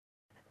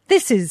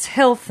This is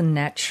Health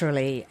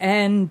Naturally,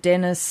 and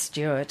Dennis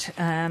Stewart.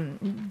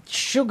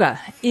 Sugar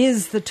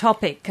is the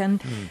topic,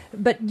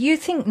 but you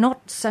think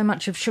not so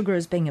much of sugar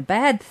as being a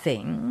bad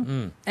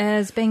thing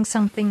as being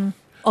something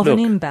of an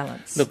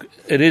imbalance. Look,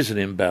 it is an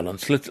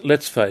imbalance.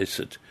 Let's face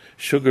it.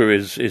 Sugar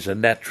is a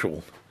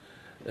natural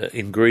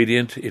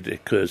ingredient. It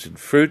occurs in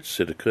fruits.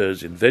 It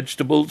occurs in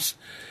vegetables.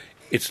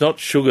 It's not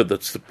sugar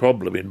that's the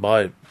problem, in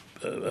my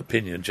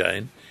opinion,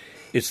 Jane.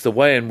 It's the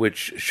way in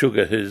which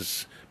sugar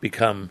has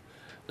become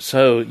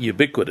so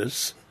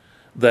ubiquitous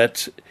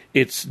that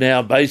it's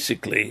now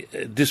basically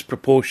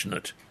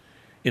disproportionate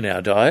in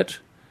our diet,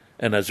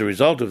 and as a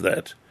result of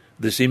that,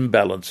 this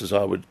imbalance, as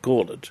I would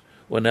call it,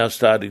 we're now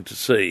starting to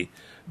see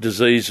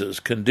diseases,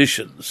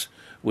 conditions,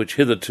 which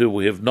hitherto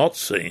we have not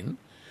seen,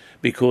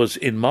 because,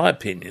 in my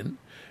opinion,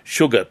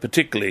 sugar,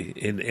 particularly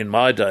in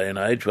my day and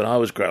age when I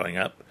was growing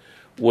up,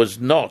 was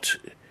not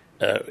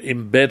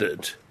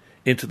embedded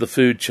into the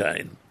food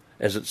chain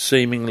as it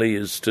seemingly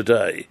is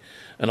today.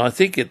 And I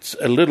think it's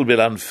a little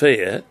bit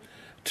unfair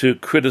to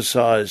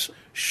criticise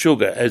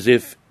sugar as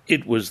if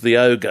it was the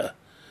ogre.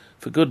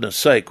 For goodness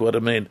sake,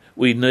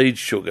 we need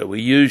sugar,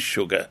 we use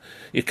sugar.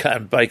 You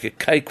can't bake a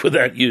cake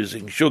without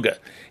using sugar.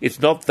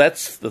 It's not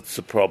that's the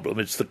problem,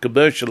 it's the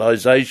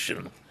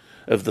commercialisation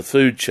of the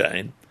food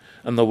chain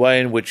and the way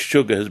in which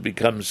sugar has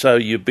become so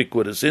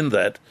ubiquitous in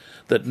that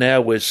now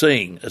we're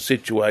seeing a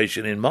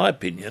situation, in my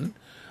opinion,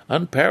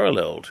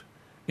 unparalleled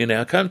in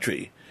our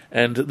country.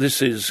 And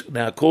this is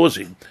now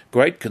causing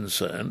great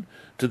concern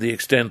to the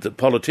extent that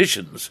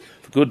politicians,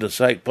 for goodness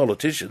sake,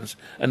 politicians,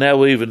 are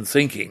now even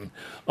thinking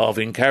of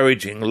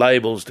encouraging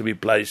labels to be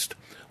placed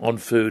on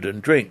food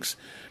and drinks.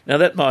 Now,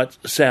 that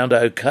might sound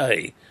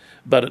okay,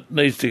 but it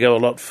needs to go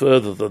a lot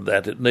further than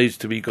that. It needs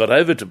to be got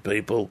over to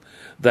people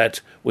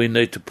that we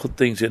need to put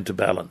things into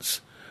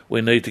balance.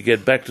 We need to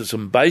get back to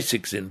some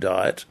basics in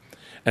diet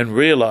and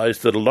realise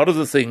that a lot of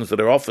the things that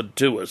are offered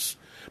to us,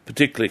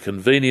 particularly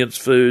convenience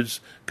foods,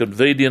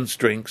 convenience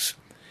drinks,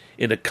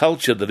 in a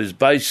culture that is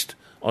based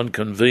on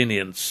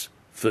convenience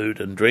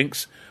food and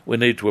drinks, we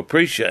need to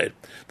appreciate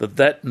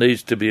that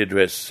needs to be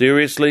addressed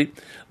seriously.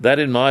 That,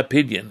 in my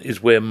opinion,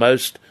 is where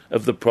most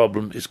of the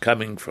problem is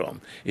coming from.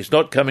 It's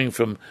not coming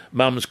from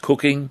mum's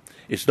cooking.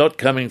 It's not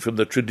coming from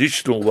the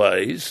traditional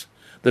ways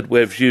that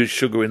we've used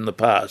sugar in the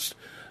past.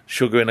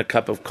 Sugar in a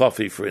cup of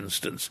coffee, for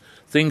instance.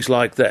 Things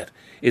like that.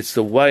 It's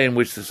the way in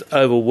which this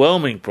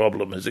overwhelming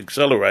problem has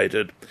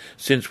accelerated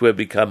since we've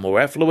become more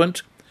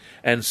affluent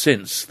and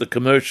since the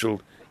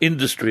commercial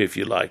industry, if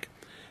you like,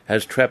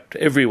 has trapped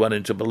everyone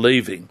into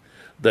believing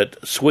that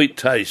sweet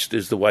taste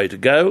is the way to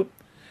go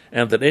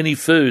and that any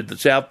food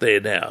that's out there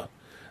now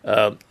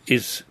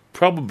is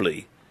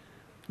probably...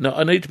 Now,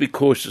 I need to be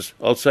cautious.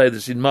 I'll say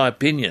this in my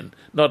opinion.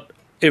 Not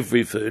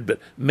every food, but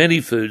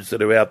many foods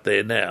that are out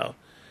there now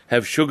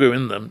have sugar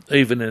in them,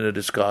 even in a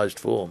disguised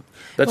form.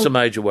 That's a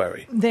major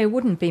worry. There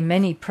wouldn't be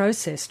many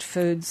processed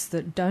foods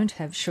that don't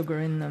have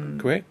sugar in them.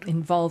 Correct.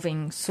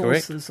 Involving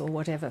sauces or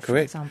whatever, for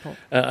example.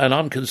 And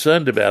I'm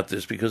concerned about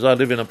this because I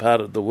live in a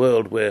part of the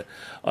world where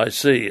I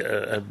see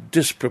a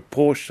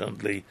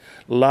disproportionately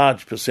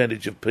large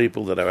percentage of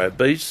people that are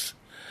obese.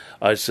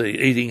 I see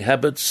eating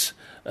habits.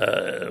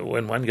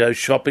 When one goes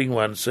shopping,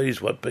 one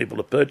sees what people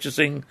are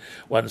purchasing,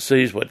 one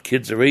sees what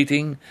kids are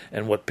eating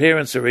and what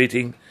parents are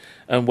eating,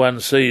 and one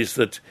sees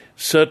that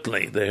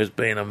certainly there has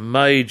been a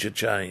major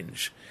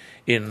change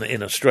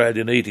in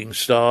Australian eating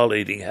style,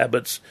 eating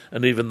habits,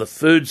 and even the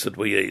foods that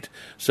we eat,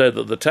 so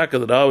that the tucker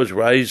that I was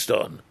raised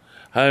on,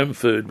 home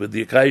food with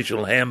the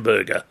occasional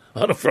hamburger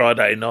on a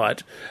Friday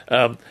night,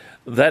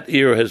 that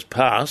era has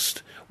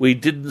passed. We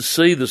didn't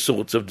see the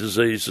sorts of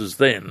diseases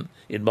then,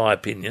 in my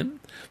opinion,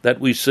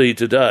 that we see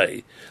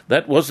today.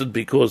 That wasn't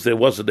because there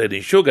wasn't any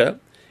sugar.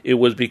 It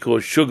was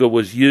because sugar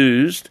was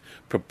used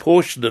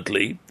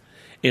proportionately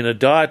in a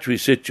dietary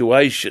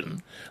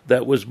situation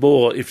that was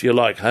more, if you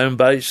like,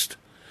 home-based,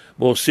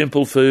 more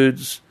simple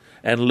foods,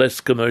 and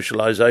less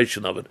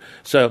commercialisation of it.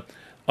 So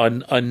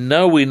I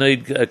know we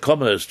need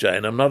commerce,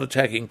 Jane. I'm not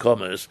attacking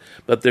commerce,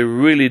 but there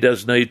really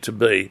does need to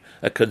be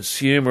a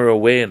consumer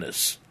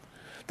awareness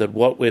that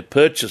what we're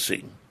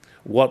purchasing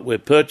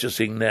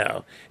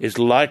now is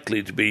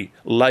likely to be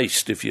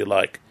laced, if you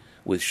like,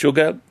 with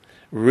sugar,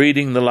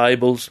 reading the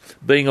labels,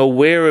 being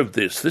aware of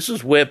this. This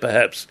is where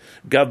perhaps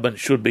government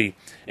should be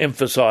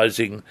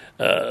emphasising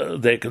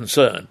their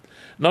concern,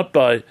 not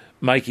by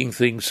making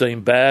things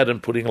seem bad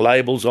and putting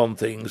labels on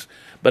things,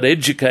 but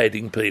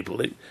educating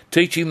people,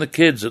 teaching the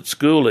kids at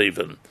school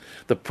even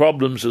the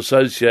problems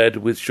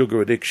associated with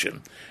sugar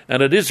addiction.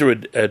 And it is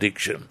an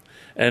addiction.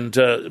 And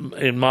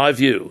in my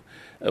view,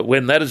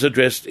 when that is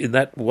addressed in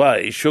that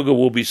way, sugar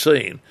will be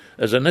seen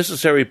as a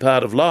necessary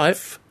part of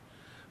life,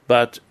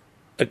 but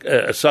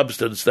a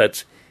substance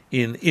that's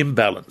in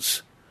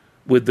imbalance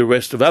with the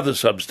rest of other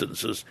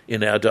substances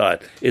in our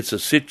diet. It's a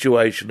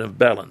situation of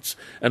balance.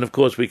 And of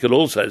course we could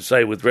also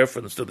say, with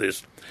reference to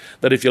this,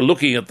 that if you're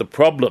looking at the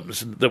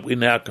problems that we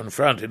now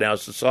confront in our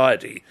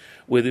society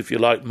with, if you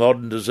like,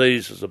 modern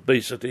diseases,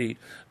 obesity,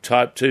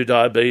 type 2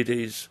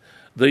 diabetes,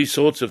 these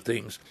sorts of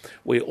things.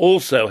 We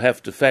also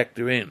have to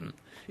factor in,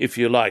 if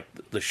you like,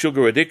 the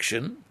sugar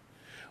addiction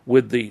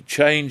with the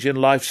change in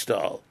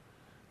lifestyle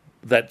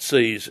that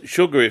sees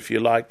sugar, if you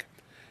like,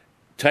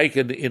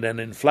 taken in an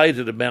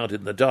inflated amount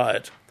in the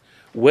diet,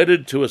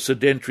 wedded to a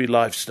sedentary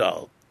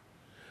lifestyle,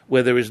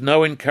 where there is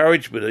no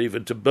encouragement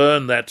even to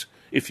burn that,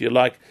 if you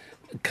like,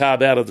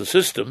 carb out of the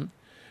system,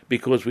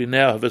 because we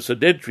now have a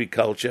sedentary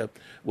culture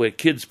where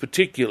kids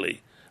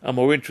particularly are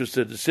more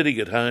interested in sitting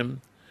at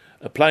home,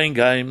 playing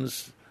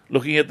games,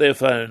 looking at their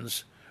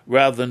phones,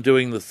 rather than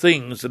doing the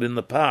things that in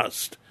the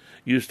past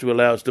used to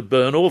allow us to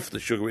burn off the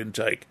sugar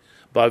intake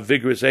by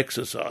vigorous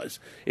exercise.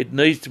 It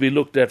needs to be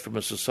looked at from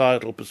a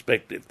societal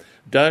perspective.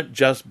 Don't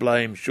just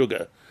blame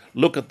sugar.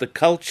 Look at the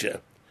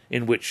culture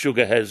in which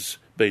sugar has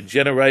been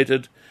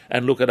generated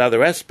and look at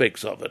other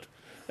aspects of it,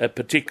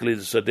 particularly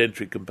the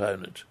sedentary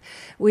component.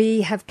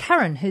 We have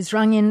Karen, who's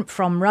rung in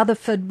from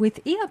Rutherford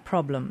with ear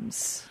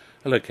problems.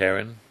 Hello,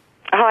 Karen.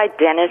 Hi,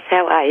 Dennis.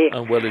 How are you?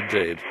 I'm well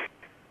indeed.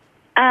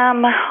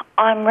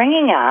 I'm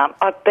ringing up.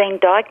 I've been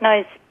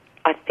diagnosed,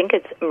 I think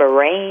it's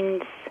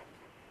Marine's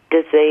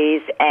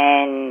disease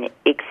and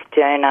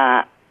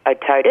externa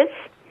ototus.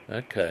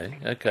 Okay.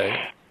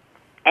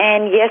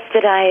 And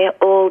yesterday,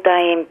 all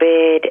day in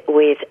bed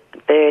with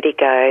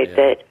vertigo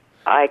that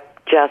I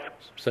just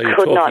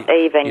could not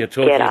even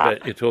get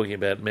up. You're talking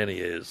about many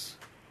years.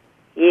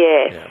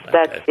 Yes,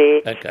 that's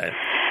it. Okay.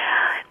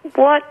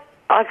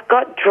 I've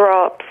got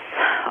drops.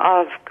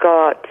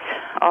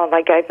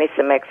 They gave me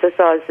some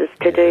exercises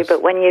to do,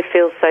 but when you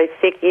feel so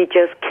sick, you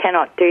just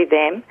cannot do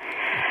them.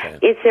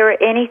 Okay. Is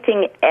there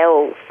anything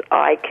else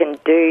I can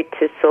do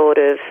to sort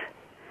of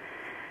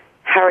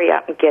hurry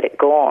up and get it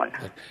gone?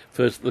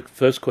 The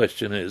first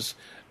question is,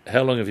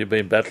 how long have you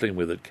been battling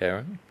with it,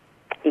 Karen?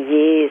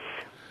 Years.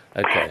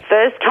 Okay.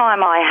 First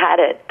time I had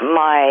it,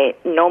 my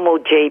normal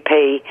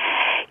GP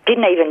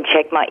didn't even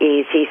check my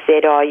ears. He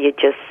said, you're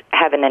just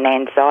having an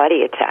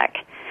anxiety attack.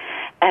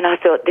 And I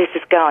thought, this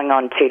is going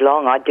on too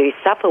long. I do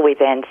suffer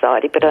with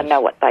anxiety, but I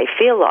know what they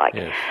feel like.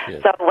 Yes.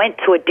 So I went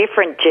to a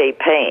different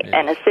GP,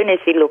 and as soon as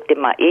he looked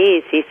in my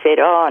ears, he said,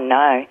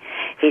 no.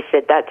 He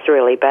said, that's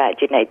really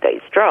bad. You need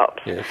these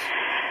drops. Yes.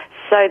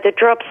 So the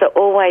drops are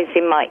always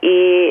in my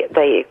ear.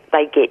 They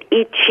get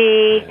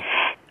itchy.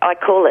 Yeah. I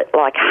call it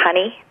like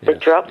honey, the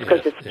drops,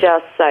 because it's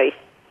just so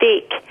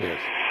thick. Yes.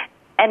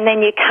 And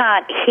then you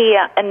can't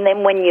hear, and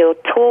then when you're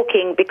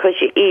talking, because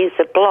your ears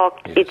are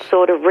blocked, it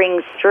sort of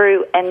rings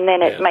through, and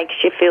then it makes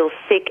you feel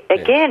sick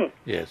again.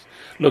 Yes.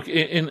 Look,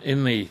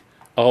 in the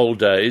old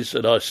days,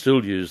 and I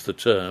still use the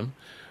term,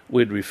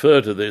 we'd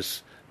refer to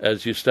this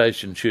as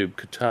eustachian tube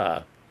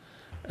catarrh.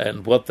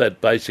 And what that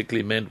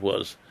basically meant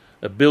was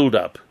a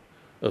build-up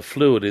of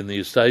fluid in the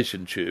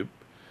eustachian tube,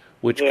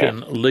 which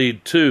can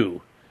lead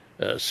to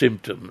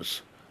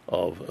symptoms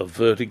of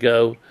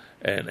vertigo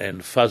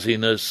and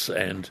fuzziness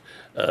and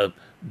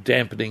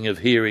dampening of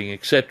hearing,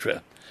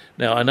 etc.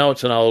 Now, I know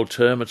it's an old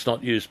term, it's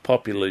not used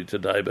popularly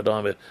today, but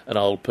I'm an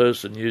old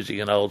person using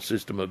an old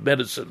system of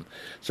medicine.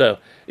 So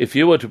if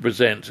you were to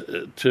present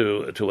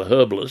to a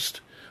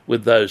herbalist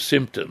with those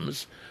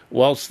symptoms,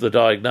 whilst the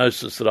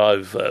diagnosis that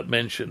I've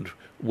mentioned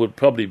would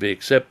probably be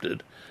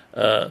accepted,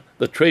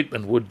 the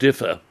treatment would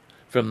differ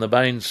from the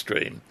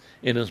mainstream,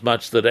 in as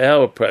much that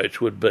our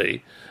approach would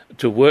be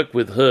to work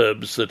with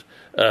herbs that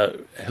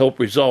help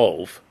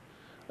resolve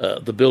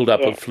the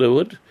build-up of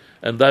fluid,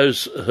 and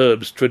those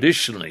herbs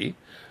traditionally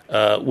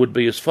would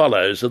be as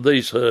follows, and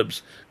these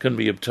herbs can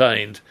be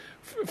obtained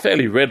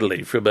fairly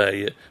readily from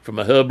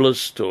a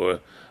herbalist or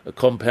a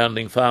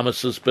compounding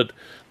pharmacist, but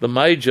the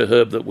major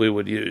herb that we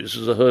would use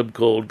is a herb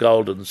called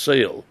golden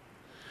seal.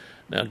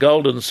 Now,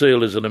 golden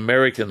seal is an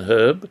American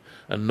herb,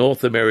 a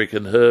North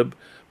American herb,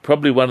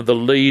 probably one of the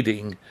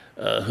leading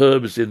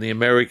herbs in the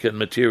American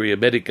materia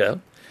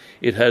medica.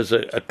 It has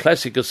a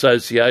classic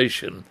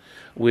association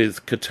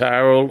with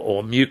catarrhal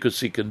or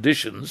mucousy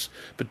conditions,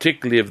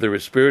 particularly of the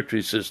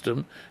respiratory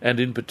system, and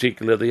in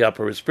particular the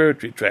upper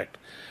respiratory tract.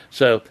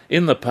 So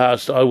in the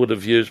past I would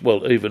have used,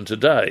 even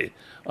today,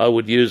 I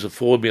would use a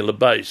formula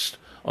based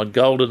on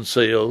golden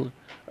seal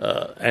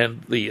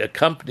and the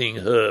accompanying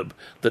herb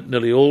that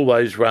nearly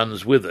always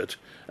runs with it,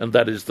 and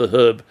that is the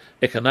herb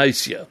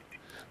echinacea.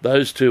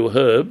 Those two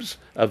herbs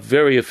are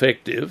very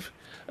effective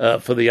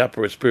for the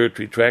upper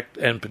respiratory tract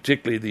and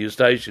particularly the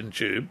eustachian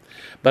tube.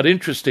 But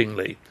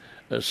interestingly,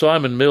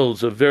 Simon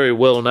Mills, a very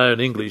well-known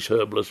English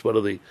herbalist, one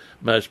of the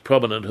most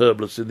prominent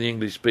herbalists in the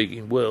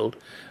English-speaking world,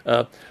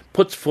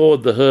 puts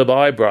forward the herb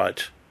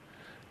eyebright,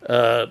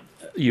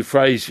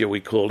 euphrasia we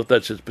call it,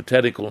 that's its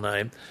botanical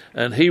name,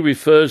 and he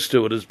refers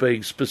to it as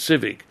being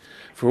specific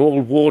for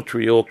all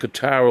watery or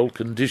catarrhal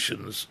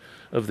conditions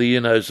of the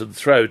ear, nose and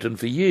throat. And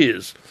for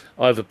years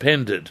I've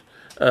appended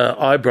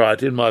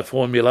eyebright in my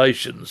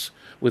formulations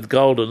with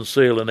golden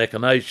seal and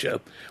echinacea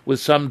with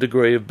some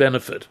degree of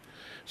benefit.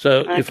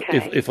 So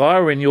if I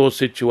were in your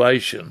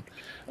situation,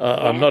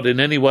 I'm not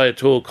in any way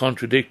at all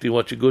contradicting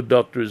what your good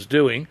doctor is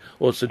doing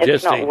or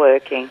suggesting. It's not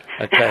working.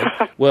 Okay.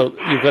 Well,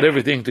 you've got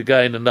everything to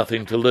gain and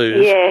nothing to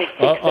lose. Yes,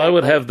 exactly. I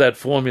would have that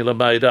formula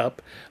made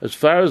up. As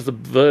far as the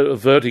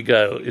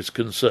vertigo is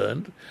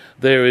concerned,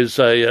 there is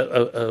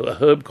a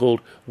herb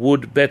called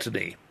wood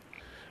betony.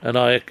 And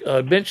I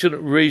mention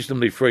it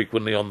reasonably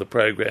frequently on the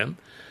program,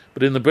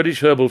 but in the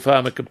British Herbal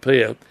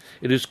Pharmacopoeia,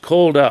 it is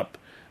called up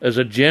as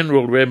a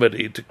general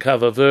remedy to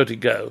cover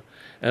vertigo,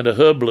 and a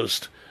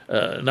herbalist,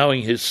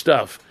 knowing his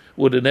stuff,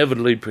 would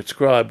inevitably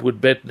prescribe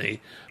wood betony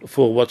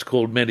for what's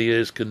called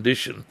Meniere's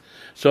condition.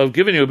 So I've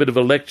given you a bit of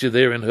a lecture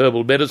there in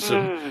herbal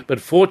medicine,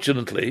 but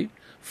fortunately,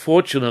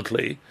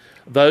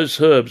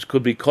 those herbs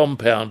could be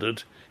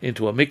compounded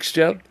into a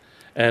mixture,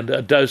 and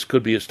a dose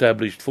could be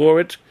established for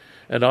it,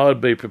 and I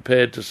would be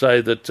prepared to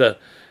say that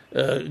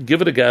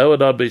give it a go,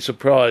 and I'd be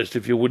surprised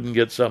if you wouldn't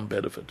get some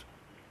benefit.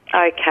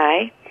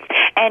 Okay.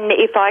 And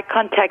if I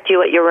contact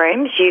you at your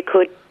rooms, you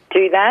could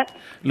do that?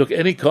 Look,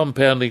 any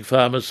compounding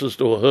pharmacist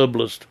or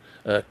herbalist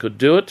could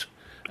do it.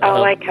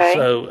 Oh, okay.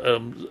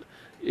 So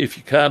if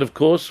you can't, of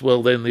course,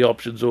 well, then the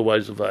option's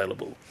always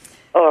available.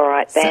 All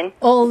right, then.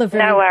 So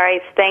no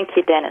worries. Thank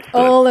you, Dennis.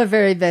 All the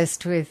very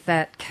best with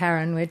that,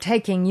 Karen. We're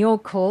taking your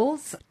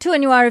calls.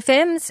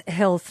 2NURFM's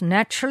Health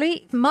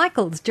Naturally.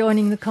 Michael's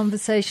joining the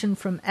conversation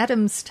from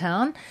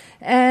Adamstown.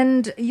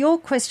 And your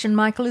question,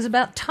 Michael, is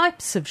about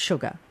types of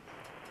sugar.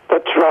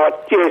 That's right,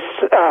 yes.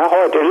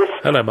 Hi, Dennis.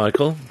 Hello,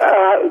 Michael.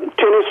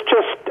 Dennis,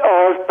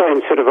 I've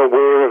been sort of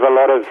aware of a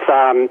lot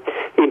of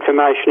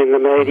information in the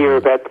media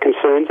about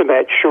concerns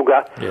about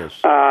sugar, yes,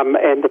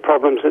 and the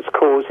problems it's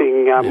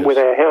causing yes, with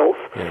our health.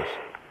 Yes.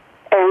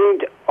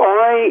 And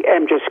I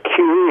am just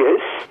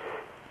curious,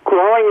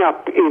 growing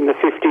up in the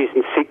 50s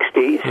and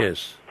 60s,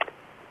 yes,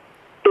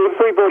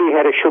 everybody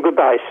had a sugar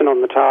basin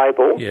on the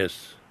table.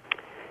 Yes.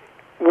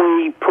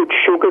 We put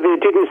sugar, there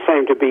didn't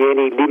seem to be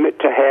any limit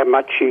to how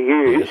much you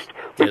used.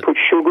 Yes. We put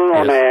sugar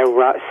on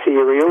our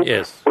cereal.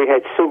 Yes. We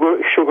had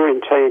sugar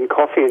in tea and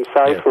coffee and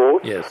so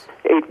forth. Yes.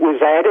 It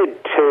was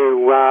added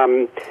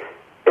to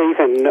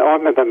even, I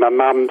remember my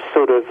mum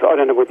sort of, I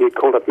don't know whether you'd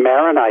call it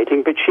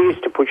marinating, but she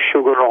used to put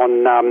sugar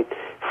on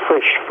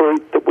fresh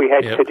fruit that we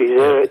had for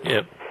desserts.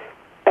 Yep.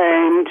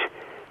 And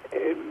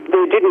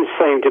there didn't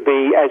seem to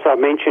be, as I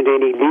mentioned,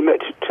 any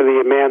limit to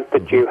the amount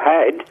that you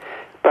had.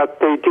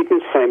 But there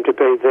didn't seem to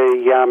be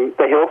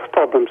the health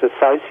problems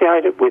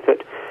associated with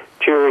it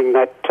during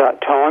that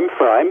time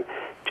frame.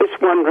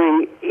 Just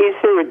wondering, is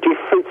there a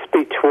difference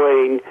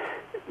between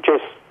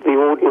just the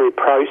ordinary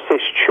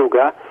processed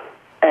sugar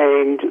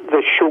and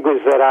the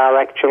sugars that are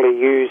actually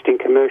used in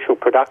commercial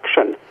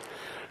production?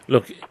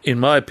 Look, in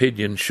my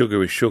opinion,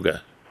 sugar is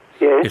sugar.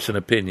 Yes. It's an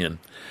opinion.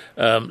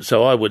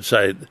 So I would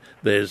say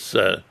there's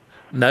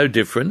no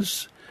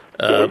difference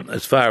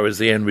as far as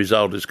the end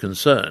result is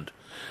concerned.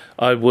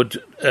 I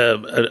would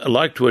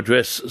like to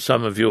address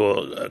some of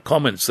your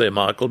comments there,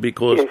 Michael,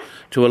 because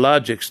to a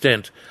large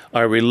extent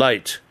I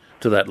relate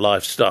to that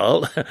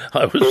lifestyle.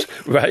 I was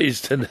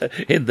raised in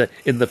the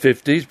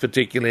 50s,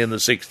 particularly in the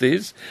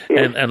 60s,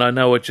 and I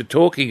know what you're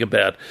talking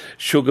about.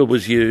 Sugar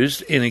was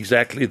used in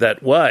exactly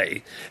that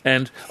way,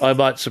 and I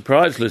might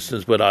surprise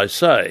listeners when I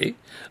say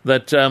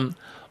that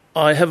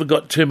I haven't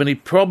got too many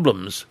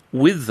problems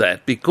with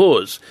that,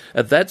 because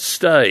at that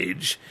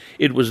stage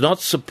it was not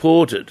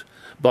supported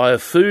by a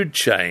food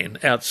chain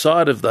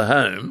outside of the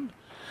home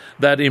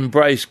that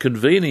embraced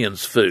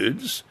convenience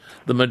foods,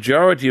 the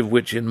majority of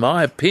which, in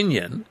my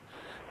opinion,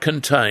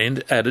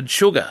 contained added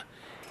sugar.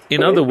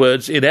 In other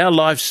words, in our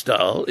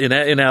lifestyle,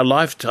 in our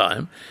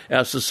lifetime,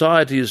 our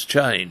society has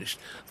changed.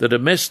 The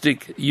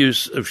domestic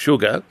use of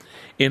sugar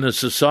in a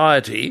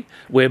society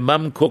where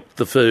mum cooked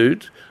the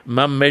food,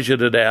 mum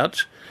measured it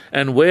out,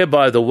 and where,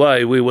 by the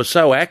way, we were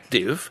so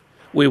active,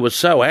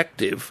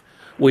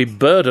 we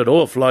burnt it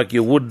off like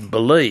you wouldn't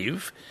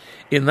believe.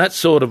 In that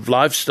sort of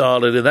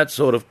lifestyle and in that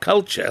sort of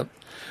culture,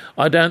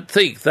 I don't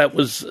think that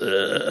was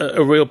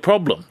a real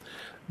problem.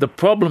 The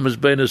problem has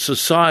been a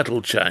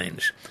societal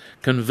change.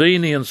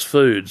 Convenience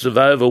foods have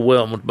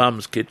overwhelmed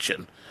mum's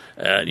kitchen.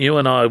 You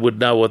and I would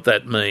know what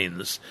that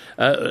means.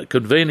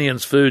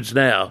 Convenience foods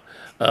now,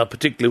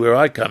 particularly where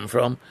I come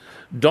from,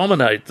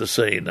 dominate the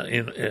scene,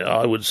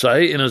 I would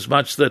say, in as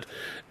much that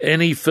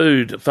any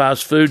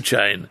fast food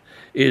chain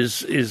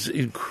is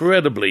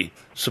incredibly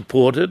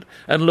supported.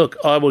 And look,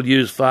 I will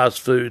use fast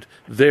food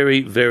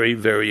very, very,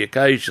 very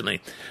occasionally.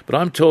 But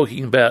I'm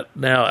talking about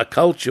now a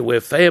culture where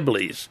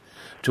families,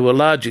 to a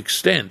large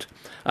extent,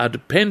 are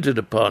dependent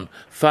upon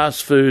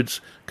fast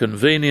foods,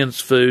 convenience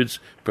foods,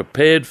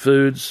 prepared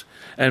foods,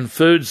 and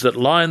foods that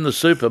line the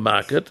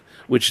supermarket,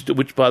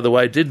 which by the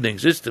way didn't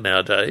exist in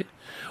our day,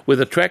 with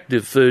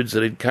attractive foods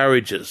that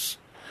encourage us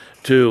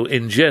to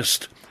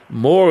ingest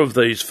more of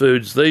these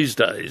foods these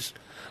days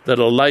that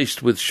are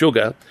laced with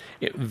sugar,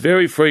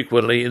 very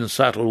frequently in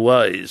subtle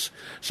ways.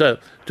 So,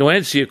 to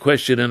answer your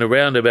question in a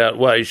roundabout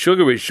way,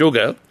 sugar is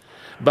sugar,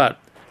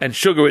 and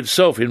sugar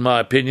itself, in my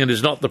opinion,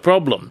 is not the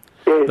problem.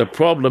 The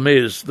problem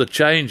is the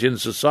change in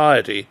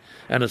society,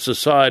 and a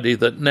society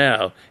that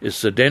now is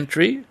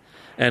sedentary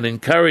and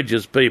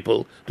encourages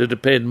people to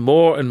depend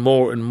more and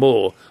more and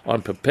more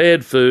on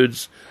prepared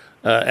foods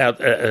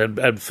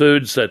and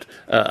foods that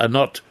are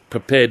not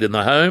prepared in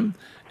the home.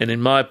 And in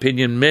my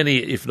opinion, many,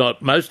 if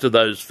not most of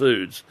those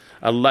foods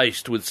are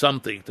laced with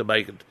something to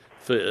make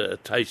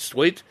it taste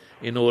sweet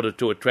in order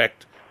to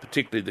attract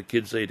particularly the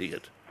kids eating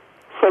it.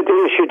 So,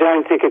 Dennis, you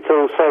don't think it's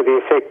also the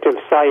effect of,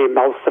 say,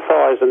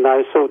 emulsifiers and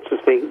those sorts of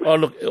things? Oh,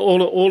 look,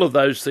 all of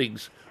those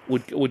things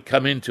would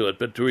come into it,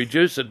 but to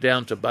reduce it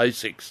down to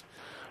basics,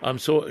 I'm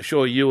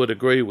sure you would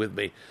agree with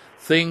me.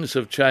 Things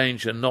have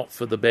changed and not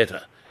for the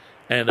better.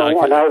 And I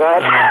know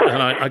that.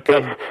 And I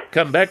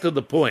come back to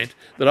the point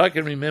that I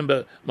can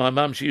remember my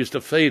mum, she used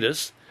to feed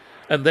us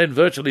and then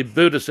virtually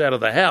boot us out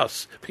of the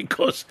house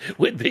because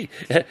we'd be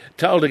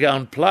told to go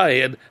and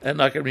play.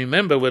 And I can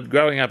remember when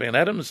growing up in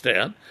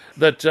Adamstown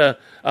that a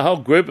whole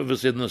group of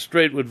us in the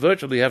street would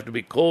virtually have to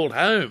be called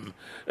home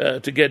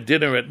to get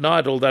dinner at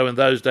night, although in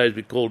those days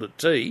we called it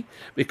tea,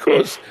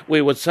 because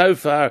we were so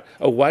far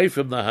away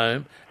from the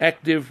home,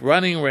 active,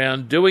 running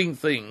around, doing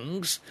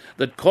things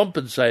that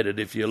compensated,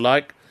 if you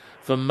like,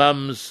 for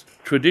mum's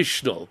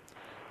traditional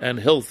and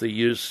healthy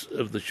use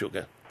of the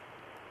sugar.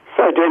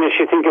 So, Dennis,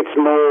 you think it's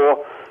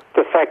more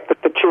the fact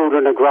that the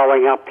children are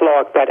growing up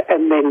like that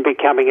and then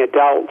becoming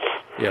adults?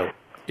 Yeah.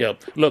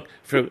 Look,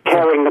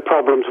 carrying the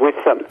problems with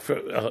them.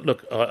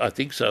 I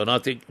think so, and I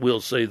think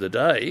we'll see the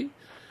day,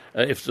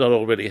 if it's not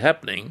already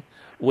happening,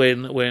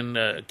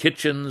 when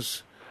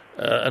kitchens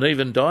and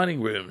even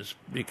dining rooms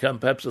become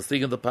perhaps a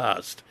thing of the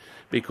past,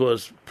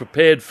 because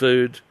prepared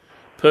food,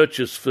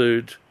 purchased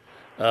food,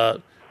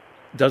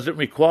 doesn't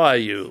require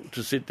you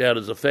to sit down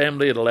as a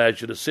family. It allows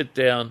you to sit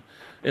down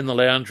in the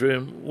lounge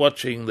room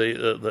watching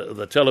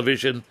the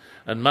television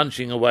and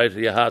munching away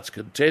to your heart's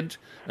content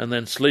and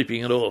then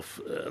sleeping it off.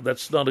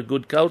 That's not a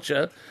good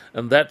culture,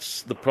 and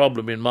that's the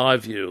problem in my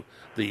view,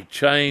 the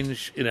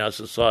change in our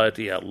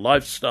society, our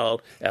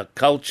lifestyle, our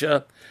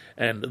culture,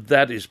 and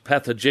that is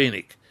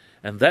pathogenic,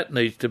 and that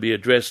needs to be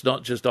addressed,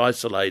 not just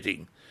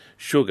isolating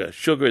sugar.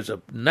 Sugar is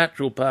a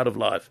natural part of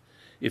life.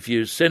 If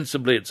used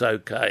sensibly, it's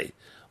okay.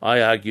 I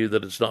argue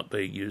that it's not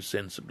being used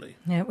sensibly.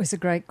 Yeah, it was a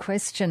great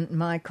question,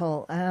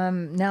 Michael.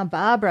 Now,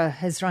 Barbara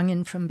has rung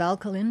in from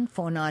Balcolin,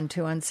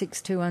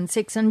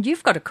 49216216, and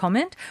you've got a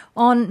comment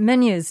on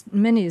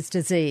Meniere's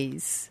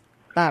disease,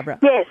 Barbara.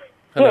 Yes.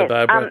 Hello,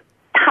 Barbara.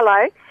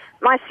 Hello.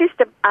 My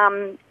sister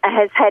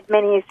has had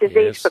Meniere's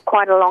disease for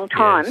quite a long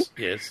time.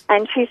 Yes.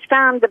 And she's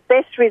found the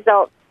best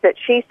results that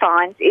she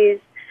finds is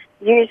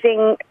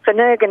using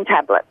Phenergan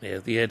tablets. Yeah,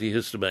 the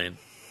antihistamine.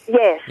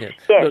 Yes,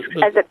 look,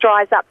 as it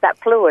dries up that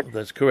fluid.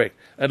 That's correct.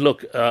 And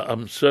look,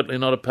 I'm certainly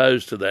not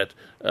opposed to that.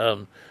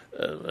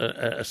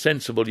 A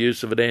sensible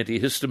use of an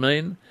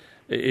antihistamine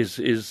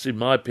is, in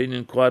my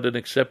opinion, quite an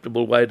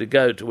acceptable way to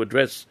go to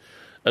address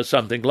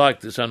something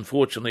like this.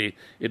 Unfortunately,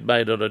 it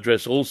may not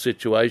address all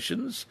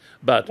situations,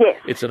 but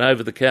it's an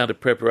over-the-counter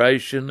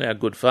preparation. Our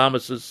good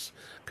pharmacists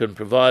can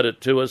provide it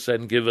to us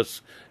and give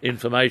us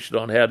information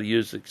on how to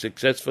use it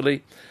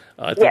successfully.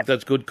 I think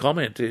that's good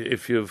comment.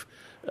 If you've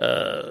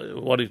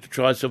wanting to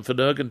try some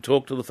Phenergan,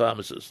 talk to the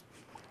pharmacist.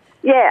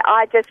 Yeah,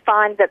 I just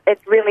find that it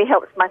really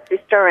helps my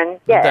sister, and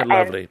Isn't that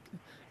lovely?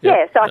 So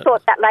I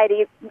thought that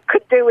lady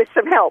could do with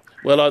some help.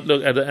 Well,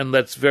 look, and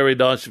that's very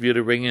nice of you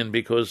to ring in,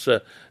 because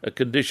a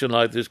condition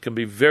like this can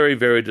be very,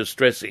 very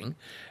distressing,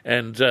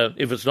 and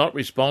if it's not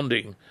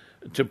responding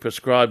to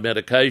prescribed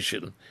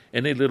medication,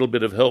 any little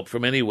bit of help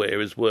from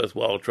anywhere is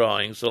worthwhile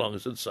trying, so long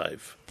as it's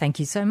safe. Thank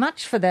you so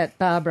much for that,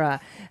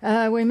 Barbara.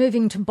 We're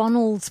moving to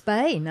Bonnells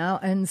Bay now,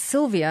 and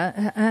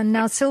Sylvia.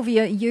 Now,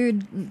 Sylvia,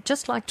 you'd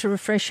just like to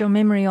refresh your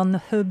memory on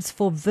the herbs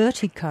for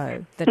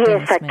vertigo that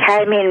Dennis mentioned. Yes, I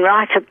came in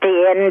right at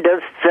the end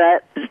of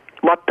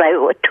what they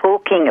were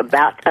talking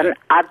about, and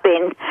I've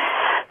been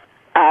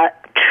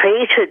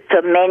treated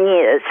for many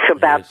years, for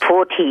about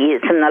 40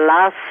 years, and the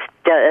last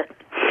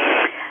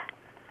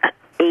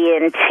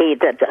ENT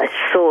that I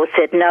saw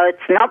said, no,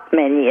 it's not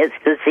Meniere's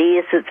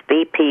disease, it's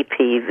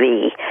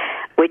BPPV,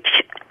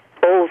 which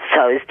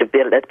also is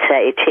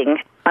debilitating,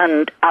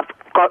 and I've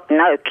got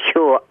no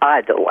cure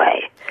either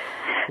way.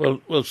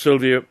 Well,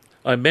 Sylvia,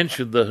 I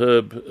mentioned the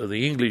herb,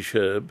 the English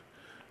herb,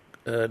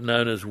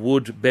 known as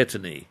wood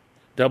betony,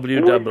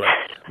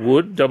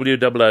 wood,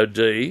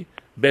 W-O-O-D,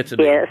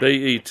 betony,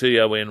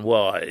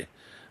 B-E-T-O-N-Y,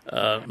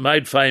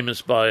 made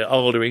famous by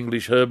older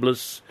English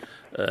herbalists.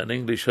 An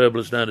English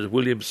herbalist known as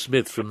William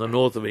Smith from the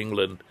north of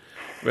England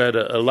wrote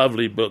a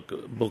lovely book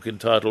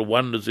entitled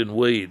Wonders in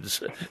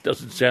Weeds.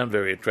 Doesn't sound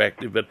very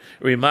attractive, but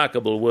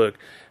remarkable work.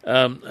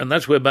 And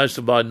that's where most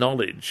of my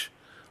knowledge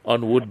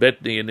on wood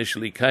betony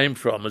initially came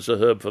from as a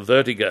herb for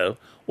vertigo,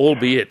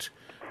 albeit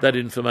that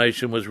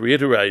information was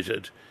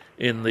reiterated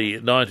in the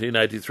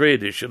 1983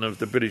 edition of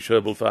the British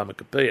Herbal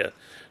Pharmacopoeia.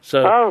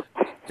 So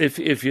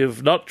if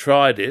you've not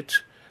tried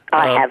it,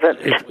 I haven't.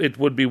 It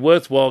would be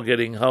worthwhile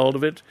getting hold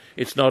of it.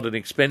 It's not an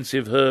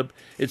expensive herb.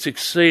 It's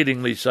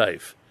exceedingly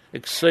safe.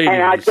 And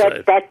I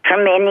get that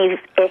from any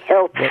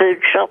health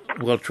food shop?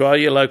 Well, try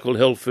your local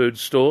health food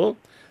store.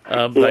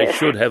 They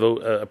should have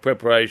a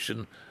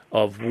preparation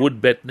of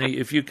wood betony.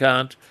 If you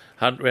can't,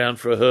 hunt round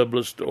for a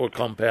herbalist or a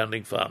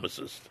compounding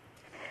pharmacist.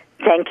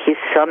 Thank you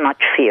so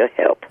much for your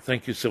help.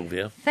 Thank you,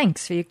 Sylvia.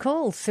 Thanks for your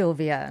call,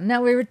 Sylvia.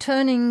 Now we're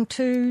returning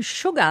to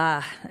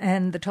sugar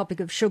and the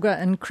topic of sugar,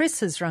 and Chris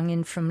has rung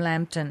in from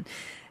Lambton.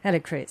 Hello,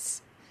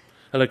 Chris.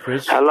 Hello,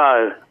 Chris.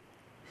 Hello.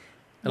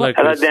 Hello,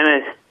 Hello, Chris.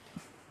 Dennis.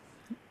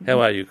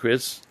 How are you,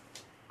 Chris?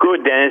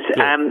 Good, Dennis.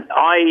 Good.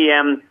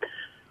 I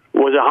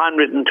was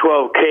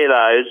 112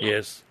 kilos,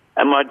 Yes.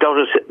 and my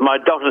doctor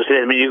said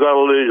to me, "You've got to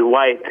lose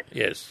weight."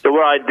 Yes. So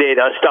what I did,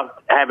 I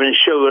stopped having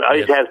sugar. I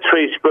used to Yes. have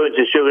 3 spoons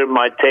of sugar in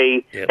my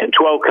tea, Yep. and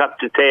 12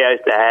 cups of tea I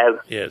used to have.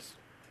 Yes.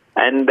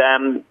 And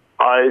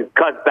I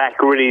cut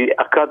back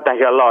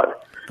a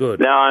lot. Good.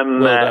 Now I'm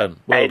Well done.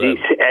 Well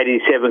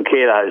 87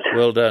 kilos.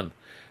 Well done.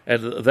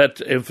 And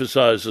that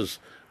emphasises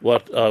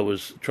what I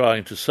was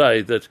trying to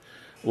say, that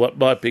what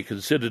might be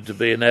considered to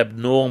be an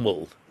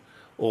abnormal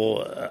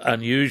or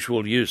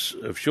unusual use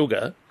of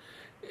sugar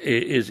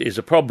is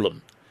a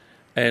problem.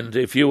 And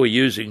if you were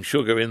using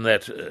sugar in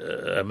that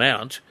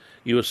amount,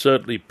 you were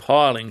certainly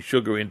piling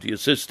sugar into your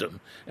system.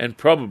 And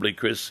probably,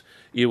 Chris,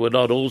 you were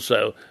not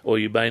also, or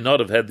you may not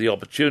have had the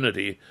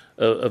opportunity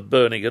of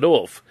burning it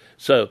off.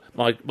 So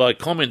my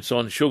comments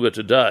on sugar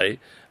today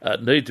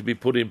need to be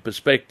put in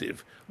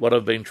perspective. What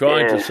I've been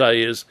trying to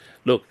say is,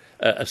 look,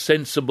 a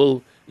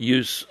sensible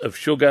use of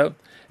sugar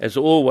has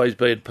always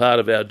been part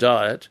of our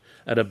diet.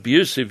 An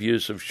abusive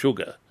use of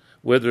sugar,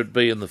 whether it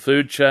be in the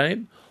food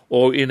chain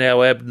or in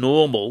our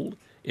abnormal,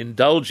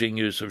 indulging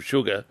use of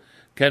sugar,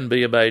 can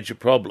be a major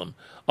problem.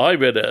 I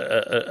read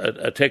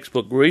a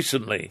textbook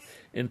recently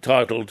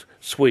entitled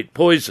Sweet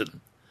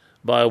Poison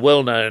by a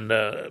well-known,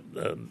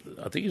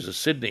 I think he's a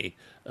Sydney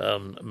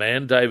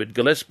man, David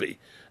Gillespie,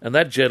 and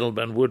that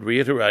gentleman would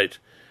reiterate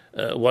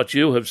what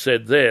you have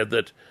said there,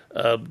 that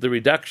the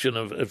reduction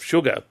of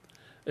sugar,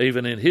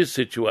 even in his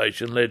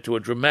situation, led to a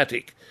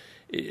dramatic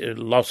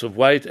loss of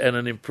weight and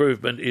an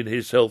improvement in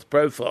his health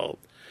profile.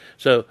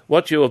 So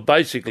what you have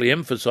basically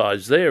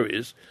emphasised there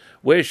is,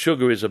 where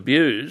sugar is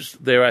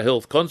abused, there are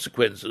health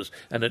consequences,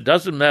 and it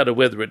doesn't matter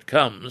whether it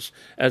comes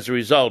as a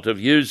result of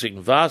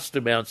using vast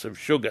amounts of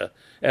sugar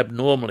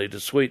abnormally to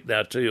sweeten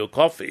our tea or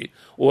coffee,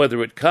 or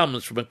whether it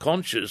comes from a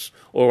conscious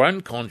or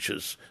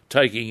unconscious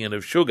taking in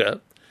of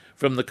sugar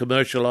from the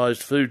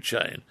commercialised food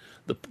chain.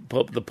 The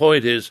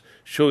point is,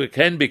 sugar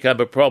can become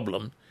a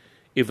problem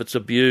if it's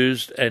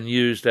abused and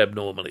used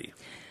abnormally.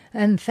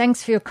 And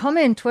thanks for your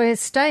comment. We're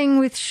staying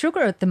with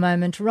sugar at the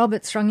moment.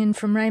 Robert's rung in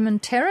from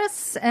Raymond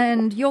Terrace,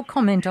 and your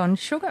comment on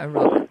sugar,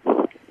 Robert.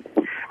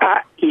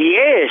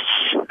 Yes,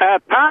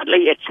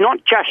 partly it's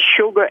not just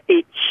sugar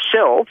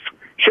itself.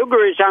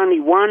 Sugar is only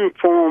one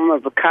form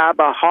of a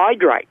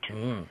carbohydrate.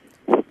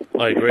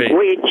 I agree.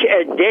 Which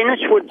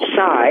Dennis would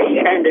say,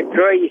 and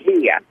agree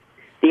here,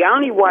 the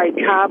only way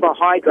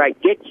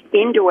carbohydrate gets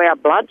into our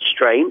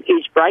bloodstream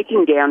is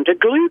breaking down to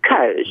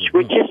glucose,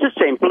 which is the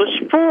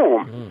simplest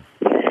form.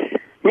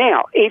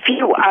 Now, if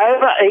you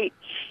overeat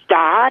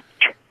starch,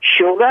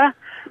 sugar,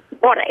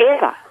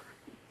 whatever,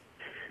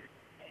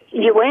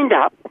 you end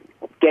up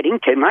getting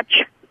too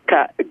much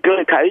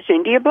glucose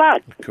into your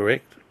blood.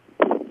 Correct.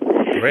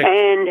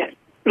 And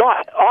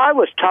like I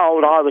was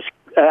told I was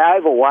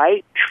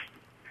overweight.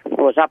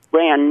 I was up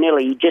around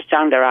nearly just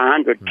under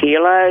 100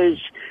 kilos.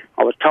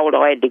 I was told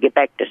I had to get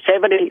back to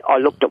 70. I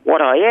looked at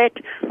what I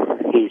ate.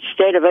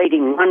 Instead of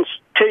eating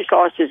 2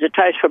 slices of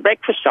toast for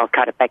breakfast, I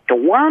cut it back to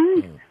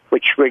 1,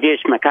 which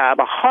reduced my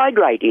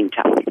carbohydrate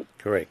intake.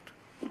 Correct.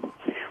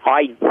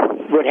 I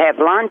would have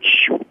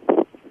lunch.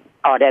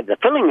 I'd have the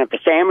filling of the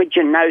sandwich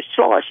and no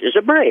slices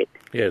of bread.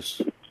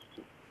 Yes.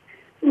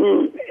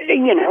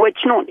 You know,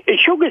 it's not,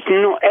 sugar's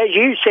not, as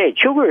you said,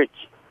 sugar it's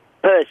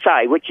per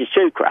se, which is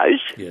sucrose,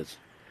 Yes.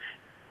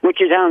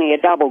 which is only a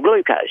double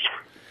glucose.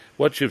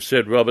 What you've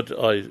said, Robert,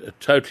 I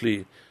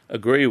totally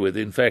agree with.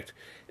 In fact,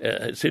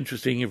 it's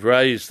interesting you've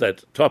raised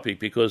that topic,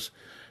 because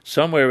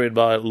somewhere in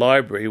my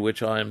library,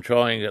 which I am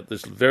trying at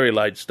this very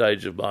late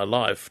stage of my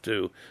life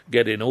to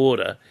get in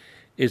order,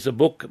 is a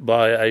book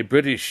by a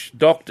British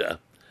doctor,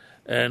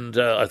 and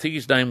I think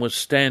his name was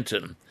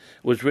Stanton.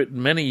 It was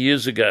written many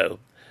years ago,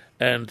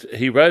 and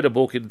he wrote a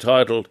book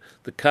entitled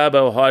The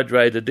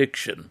Carbohydrate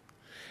Addiction.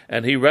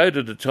 And he wrote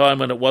at a time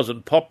when it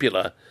wasn't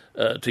popular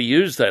to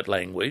use that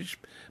language,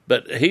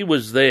 but he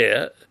was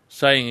there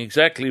saying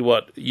exactly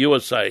what you are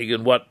saying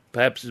and what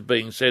perhaps is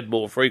being said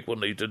more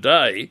frequently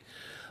today,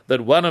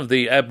 that one of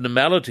the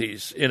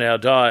abnormalities in our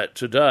diet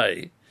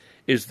today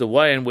is the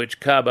way in which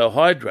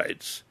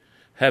carbohydrates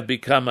have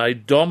become a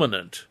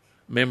dominant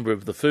member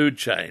of the food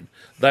chain.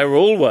 They were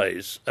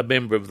always a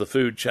member of the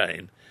food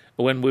chain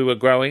when we were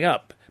growing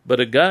up. But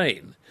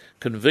again,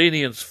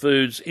 convenience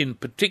foods in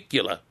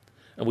particular,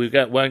 and we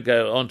won't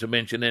go on to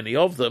mention any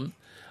of them,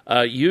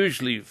 are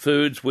usually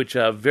foods which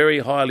are very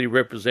highly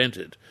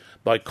represented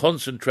by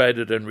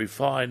concentrated and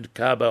refined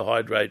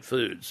carbohydrate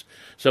foods.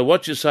 So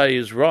what you say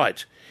is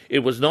right. It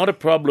was not a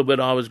problem when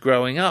I was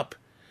growing up,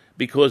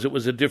 because it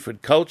was a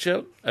different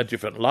culture, a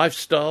different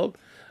lifestyle,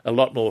 a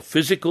lot more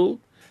physical,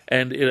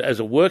 And as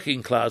a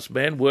working class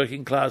man,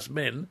 working class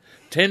men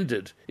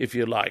tended, if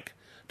you like,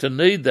 to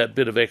need that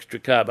bit of extra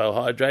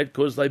carbohydrate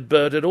because they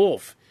burnt it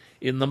off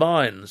in the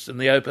mines, in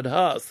the open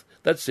hearth,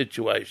 that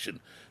situation.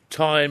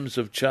 Times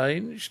have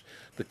changed.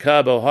 The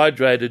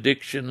carbohydrate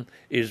addiction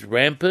is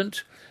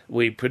rampant.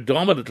 We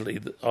predominantly,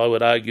 I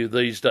would argue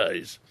these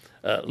days,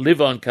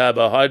 live on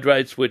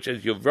carbohydrates, which,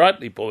 as you've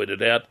rightly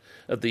pointed out,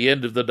 at the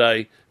end of the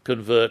day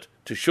convert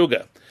to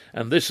sugar.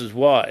 And this is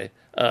why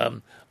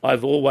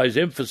I've always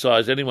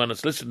emphasised, anyone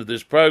that's listened to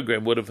this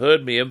program would have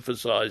heard me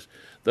emphasise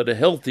that a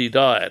healthy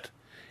diet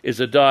is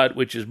a diet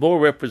which is more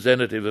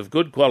representative of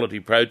good quality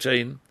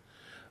protein,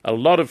 a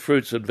lot of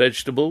fruits and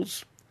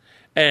vegetables,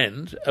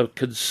 and a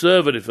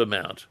conservative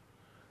amount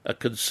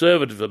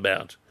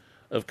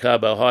of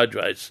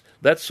carbohydrates.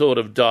 That sort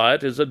of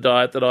diet is a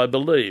diet that I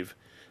believe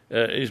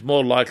is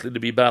more likely to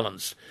be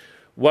balanced.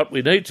 What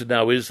we need to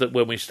know is that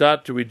when we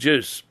start to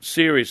reduce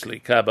seriously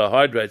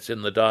carbohydrates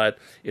in the diet,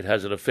 it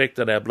has an effect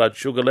on our blood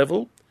sugar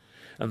level,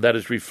 and that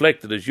is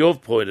reflected, as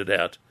you've pointed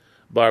out,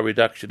 by a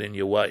reduction in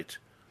your weight.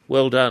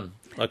 Well done.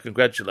 I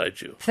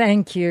congratulate you.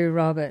 Thank you,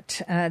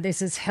 Robert.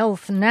 This is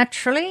Health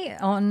Naturally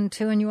on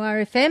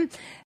 2NURFM.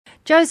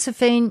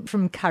 Josephine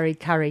from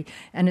Curry,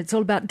 and it's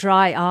all about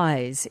dry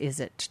eyes, is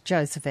it,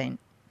 Josephine?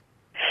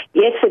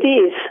 Yes, it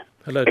is.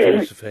 Hello,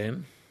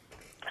 Josephine.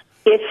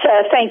 Yes,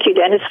 thank you,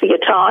 Dennis, for your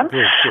time.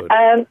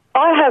 Good.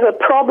 I have a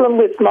problem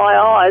with my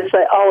eyes.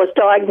 I was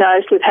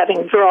diagnosed with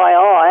having dry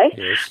eye,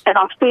 yes. And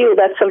I feel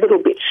that's a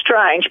little bit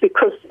strange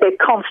because they're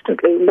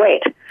constantly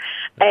wet.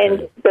 Okay. And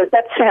does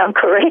that sound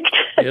correct?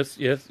 Yes,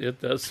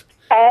 it does.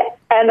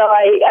 And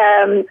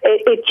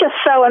it's just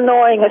so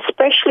annoying,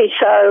 especially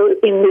so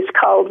in this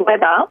cold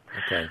weather,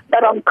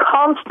 that I'm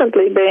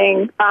constantly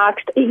being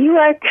asked, "Are you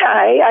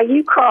okay? Are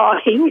you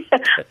crying?"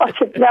 I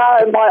said,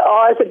 "No, my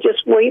eyes are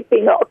just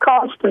weeping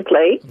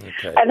constantly."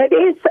 Okay. And it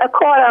is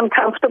quite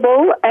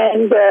uncomfortable.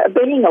 And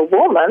being a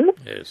woman,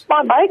 yes.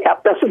 my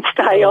makeup doesn't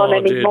stay on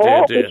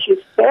anymore, dear. which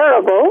is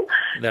terrible.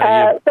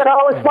 But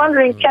I was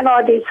wondering, can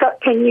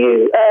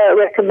you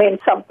recommend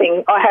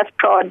something? I have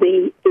tried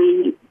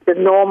the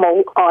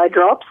normal eye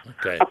drops.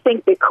 Okay. I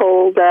think they're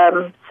called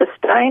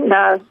Sustain.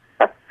 No.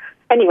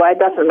 Anyway, it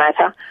doesn't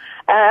matter.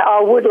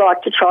 I would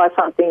like to try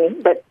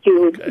something that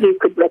you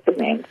could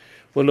recommend.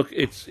 Well, look,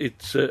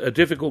 it's a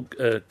difficult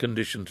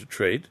condition to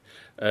treat,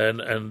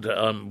 and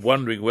I'm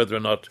wondering whether or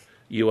not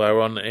you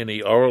are on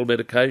any oral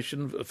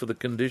medication for the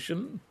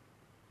condition.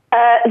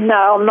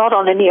 No, I'm not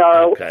on any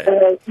oral.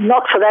 Okay.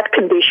 Not for that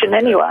condition,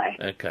 anyway.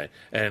 Okay.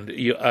 And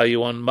are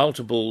you on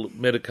multiple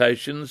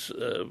medications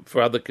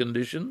for other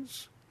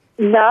conditions?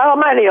 No,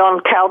 I'm only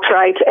on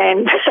Caltrate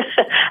and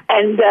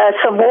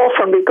some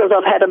warfarin because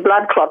I've had a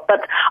blood clot.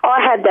 But I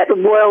had that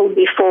well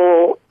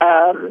before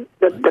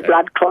the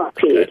blood clot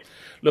appeared. Okay.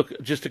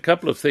 Look, just a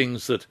couple of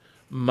things that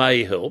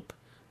may help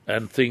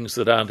and things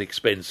that aren't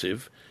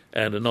expensive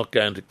and are not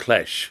going to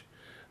clash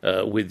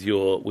with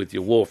your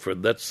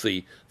warfarin. That's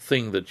the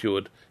thing that you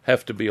would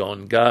have to be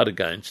on guard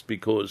against,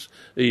 because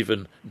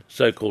even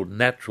so-called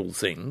natural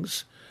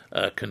things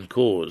can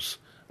cause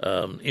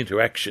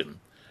interaction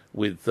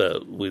with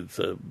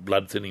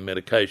blood-thinning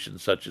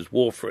medications such as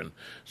warfarin.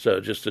 So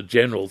just a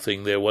general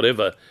thing there,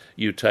 whatever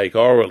you take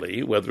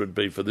orally, whether it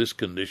be for this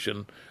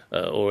condition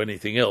or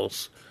anything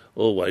else,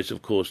 always,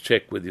 of course,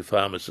 check with your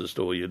pharmacist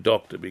or your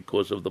doctor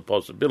because of the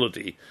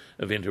possibility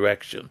of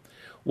interaction.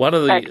 One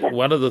of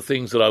the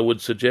things that I would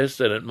suggest,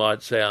 and it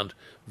might sound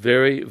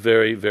very,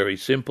 very, very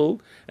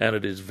simple, and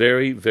it is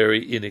very,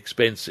 very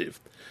inexpensive.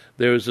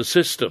 There is a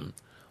system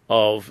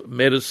of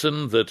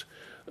medicine that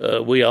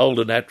we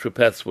older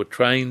naturopaths were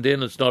trained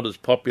in. It's not as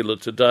popular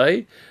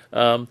today,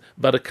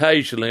 but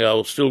occasionally I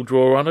will still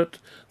draw on it.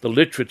 The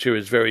literature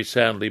is very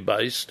soundly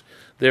based.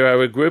 There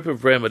are a group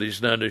of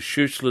remedies known as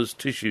Schussler's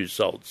tissue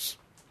salts.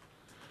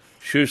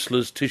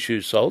 Schussler's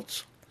tissue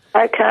salts.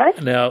 Okay.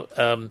 Now,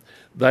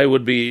 they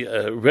would be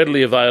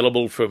readily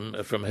available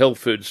from health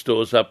food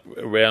stores up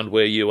around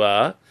where you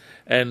are,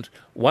 and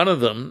one of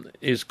them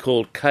is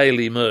called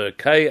Kalimer,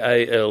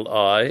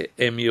 K-A-L-I-M-U-R,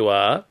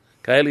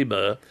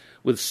 Kalimer,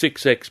 with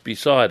 6X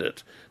beside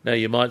it. Now,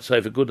 you might say,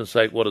 for goodness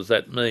sake, what does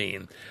that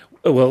mean?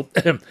 Well,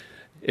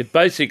 it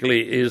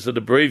basically is an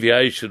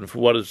abbreviation for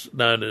what is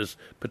known as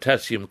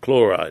potassium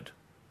chloride.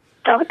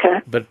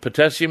 Okay. But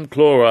potassium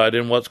chloride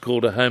in what's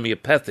called a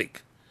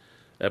homeopathic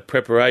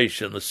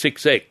preparation, the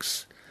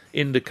 6X,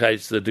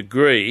 indicates the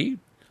degree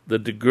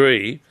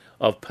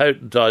of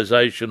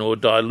potentization or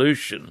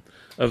dilution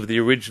of the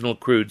original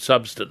crude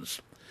substance.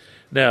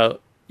 Now,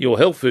 your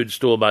health food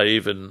store may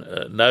even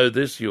know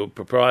this, your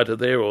proprietor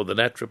there or the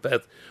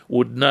naturopath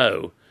would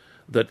know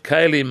that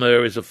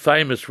Kalimer is a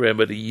famous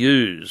remedy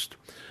used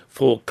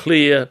for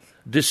clear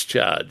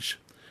discharge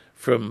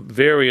from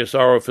various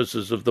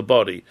orifices of the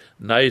body,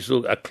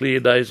 a clear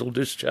nasal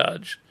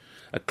discharge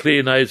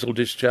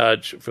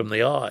from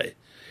the eye.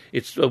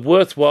 It's a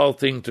worthwhile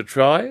thing to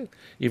try.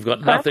 You've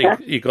got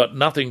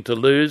nothing to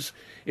lose.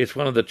 It's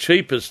one of the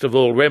cheapest of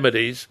all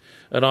remedies,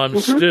 and I'm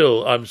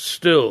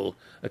still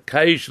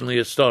occasionally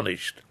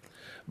astonished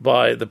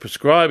by the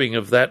prescribing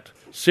of that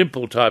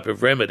simple type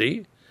of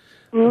remedy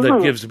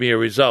that gives me a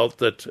result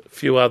that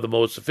few other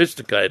more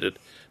sophisticated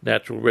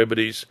natural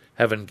remedies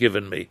haven't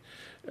given me.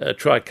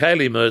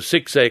 Tricalimer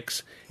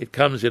 6X, it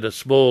comes in a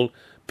small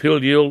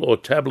pilule or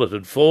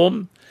tableted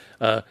form.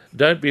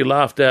 Don't be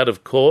laughed out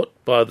of court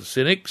by the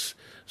cynics.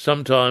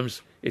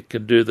 Sometimes it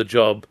can do the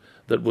job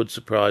that would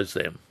surprise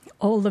them.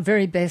 All the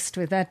very best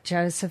with that,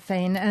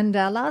 Josephine. And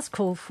our last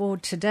call for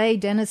today,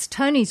 Dennis,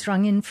 Tony's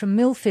rung in from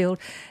Millfield.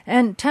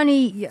 And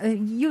Tony,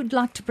 you'd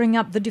like to bring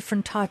up the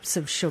different types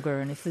of sugar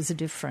and if there's a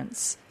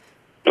difference.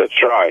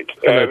 That's right.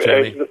 Hello,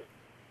 Tony.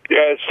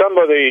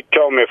 Somebody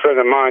told me, a friend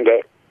of mine,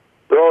 that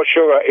raw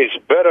sugar is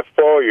better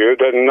for you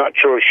than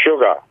natural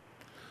sugar.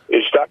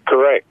 Is that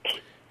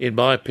correct? In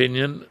my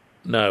opinion,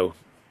 no.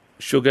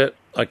 Sugar,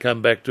 I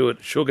come back to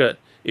it, sugar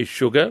is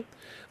sugar.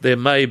 There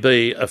may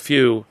be a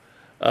few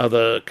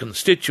other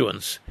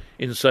constituents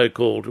in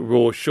so-called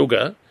raw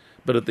sugar,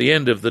 but at the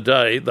end of the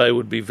day, they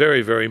would be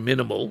very, very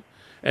minimal,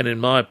 and in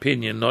my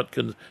opinion,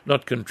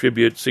 not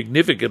contribute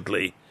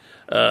significantly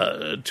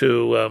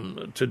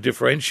to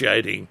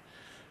differentiating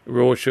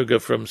raw sugar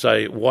from,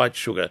 say, white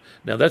sugar.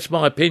 Now, that's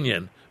my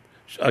opinion.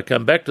 I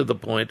come back to the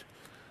point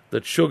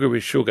that sugar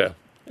is sugar,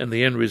 and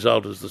the end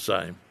result is the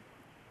same.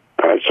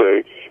 I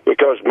see.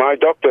 Because my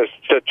doctor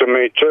said to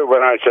me too,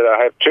 when I said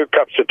I have 2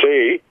 cups of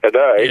tea a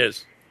day,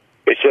 yes,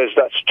 he says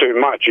that's too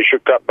much. You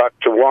should cut back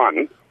to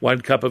 1.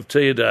 1 cup of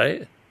tea a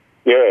day?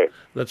 Yeah.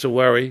 That's a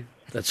worry.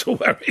 That's a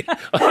worry.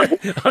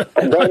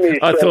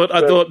 I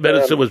thought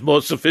medicine was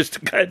more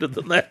sophisticated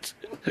than that.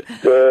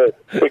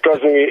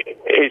 Because he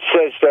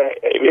says that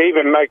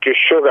even make your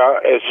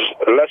sugar as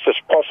less as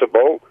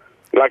possible.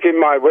 Like in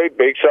my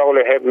Weet-Bix, I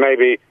only have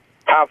maybe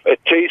half a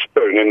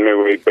teaspoon in my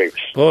Weet-Bix.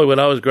 Boy, when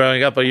I was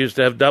growing up, I used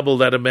to have double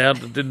that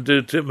amount. It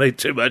didn't do me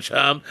too much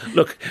harm.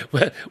 Look,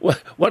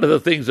 one of the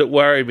things that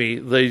worry me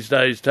these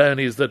days,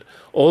 Tony, is that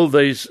all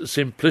these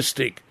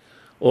simplistic,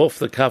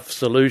 off-the-cuff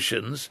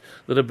solutions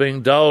that are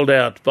being doled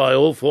out by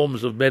all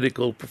forms of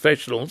medical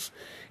professionals,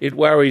 it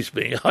worries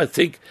me. I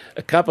think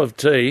a cup of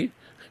tea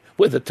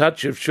with a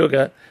touch of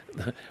sugar,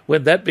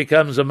 when that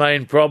becomes a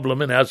main problem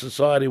in our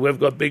society, we've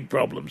got big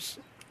problems.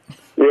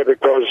 Yeah,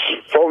 because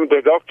from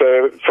the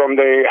doctor, from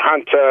the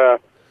Hunter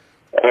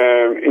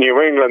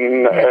New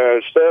England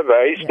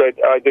surveys, that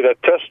I did a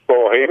test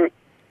for him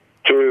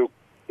to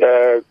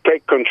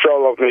take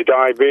control of my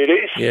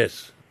diabetes.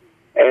 Yes.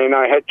 And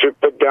I had to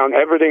put down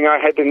everything I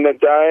had in the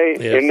day,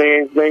 yes, in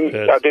the evening.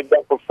 Yes. I did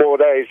that for 4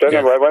 days.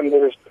 Anyway, yes, when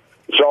the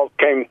result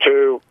came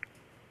to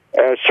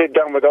sit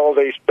down with all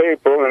these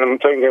people, and I'm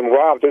thinking,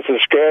 wow, this is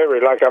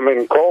scary, like I'm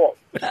in court.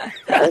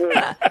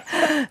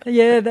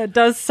 Yeah, that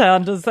does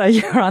sound as though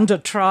you're under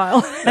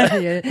trial.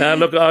 Yeah. Now,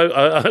 look,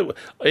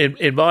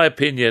 in my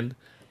opinion,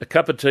 a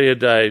cup of tea a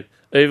day,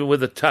 even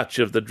with a touch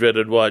of the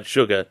dreaded white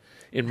sugar,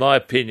 in my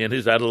opinion,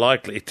 is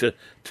unlikely to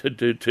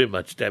do too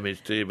much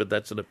damage to you, but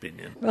that's an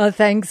opinion. Well,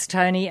 thanks,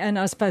 Tony. And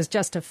I suppose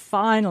just a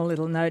final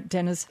little note,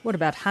 Dennis, what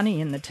about honey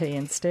in the tea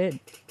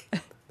instead?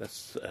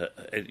 That's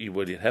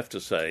you'd have to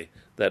say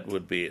that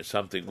would be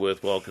something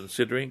worthwhile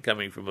considering,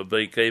 coming from a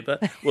beekeeper.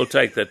 We'll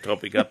take that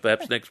topic up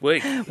perhaps next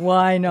week.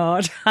 Why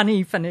not?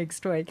 Honey for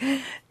next week.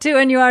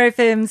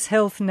 2NURFM's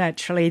Health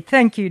Naturally.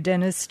 Thank you,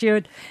 Dennis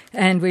Stewart.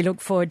 And we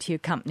look forward to your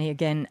company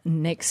again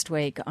next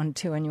week on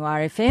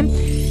 2NURFM.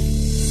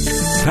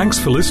 Thanks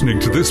for listening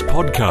to this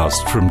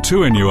podcast from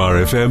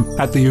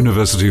 2NURFM at the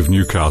University of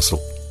Newcastle.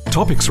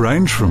 Topics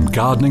range from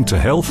gardening to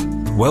health,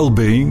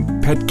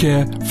 well-being, pet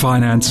care,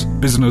 finance,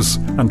 business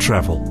and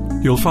travel.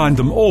 You'll find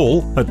them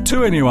all at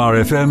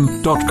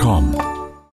 2NURFM.com.